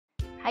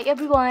Hi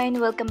everyone!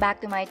 Welcome back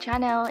to my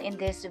channel. In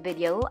this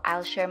video,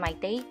 I'll share my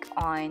take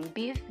on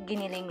beef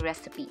giniling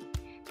recipe.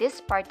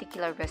 This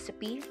particular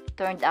recipe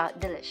turned out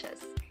delicious.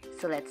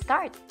 So let's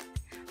start.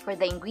 For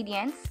the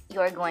ingredients,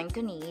 you are going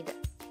to need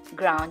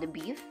ground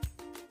beef,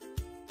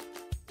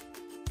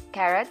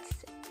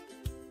 carrots,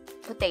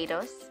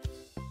 potatoes,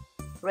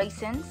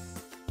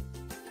 raisins,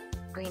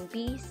 green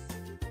peas,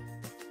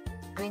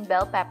 green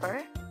bell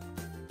pepper,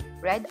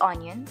 red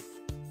onions,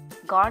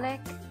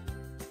 garlic,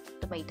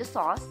 tomato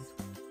sauce.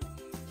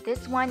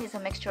 This one is a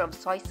mixture of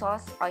soy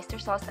sauce, oyster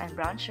sauce, and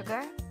brown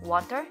sugar,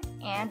 water,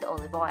 and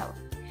olive oil.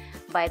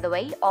 By the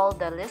way, all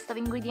the list of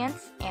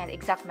ingredients and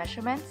exact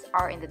measurements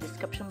are in the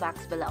description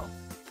box below.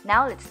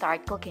 Now let's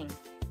start cooking.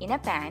 In a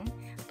pan,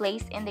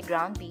 place in the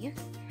ground beef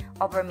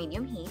over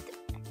medium heat.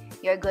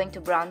 You're going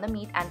to brown the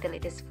meat until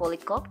it is fully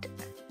cooked.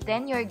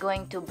 Then you're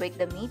going to break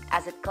the meat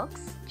as it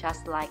cooks,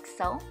 just like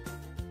so.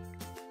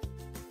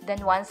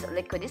 Then once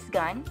liquid is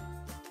gone,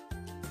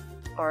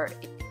 or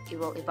it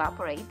will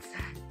evaporate,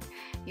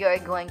 you're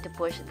going to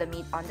push the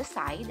meat on the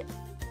side,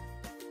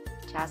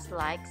 just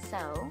like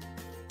so.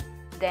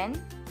 Then,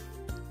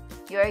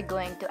 you're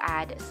going to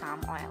add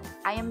some oil.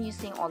 I am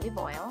using olive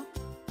oil.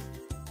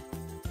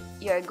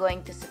 You're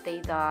going to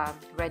saute the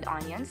red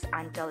onions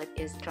until it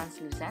is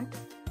translucent.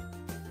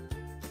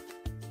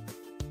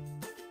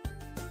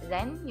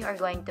 Then, you're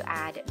going to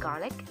add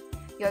garlic.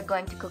 You're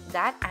going to cook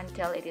that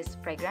until it is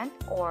fragrant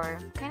or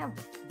kind of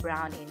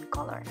brown in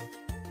color.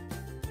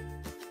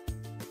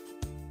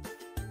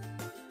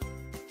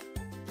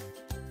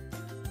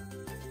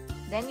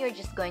 Then you're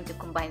just going to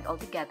combine it all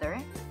together.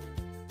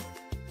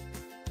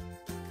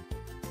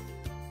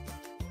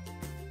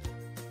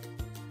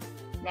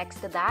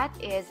 Next to that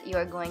is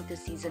you're going to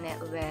season it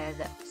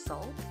with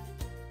salt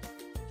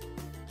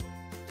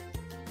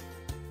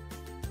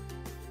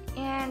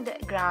and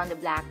ground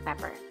black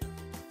pepper.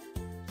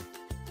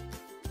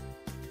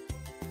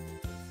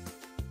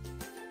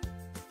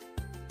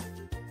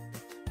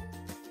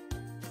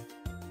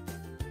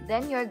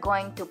 Then you're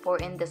going to pour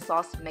in the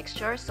sauce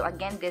mixture. So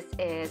again, this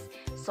is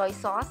soy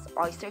sauce,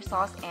 oyster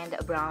sauce, and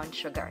brown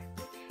sugar.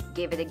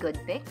 Give it a good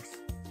mix.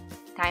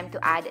 Time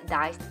to add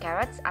diced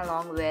carrots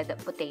along with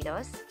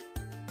potatoes.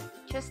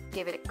 Just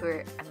give it a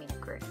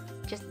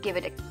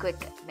quick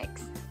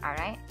mix.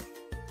 Alright?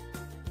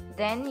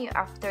 Then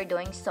after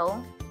doing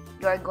so,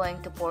 you're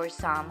going to pour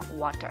some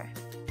water.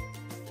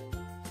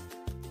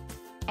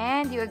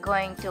 And you're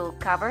going to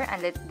cover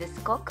and let this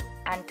cook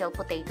until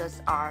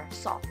potatoes are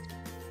soft.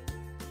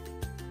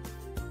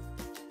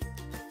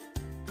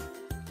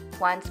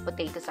 Once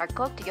potatoes are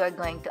cooked, you're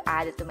going to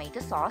add the tomato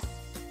sauce.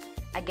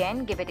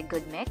 Again, give it a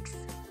good mix.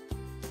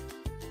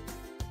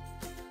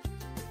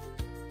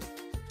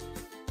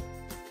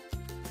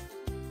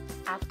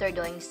 After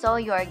doing so,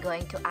 you are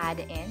going to add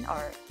in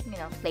or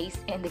place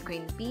in the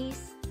green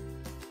peas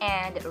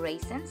and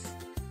raisins.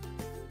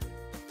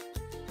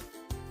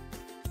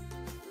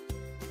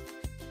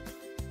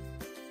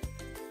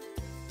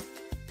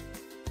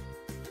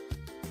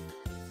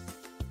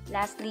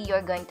 Lastly,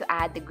 you're going to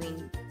add the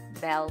green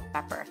bell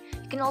pepper.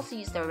 You can also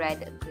use the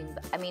red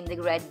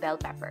bell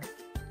pepper.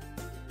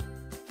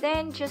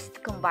 Then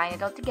just combine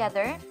it all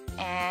together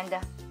and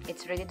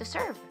it's ready to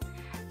serve.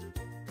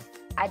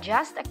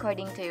 Adjust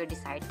according to your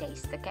desired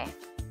taste, okay?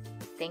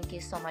 Thank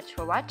you so much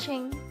for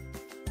watching.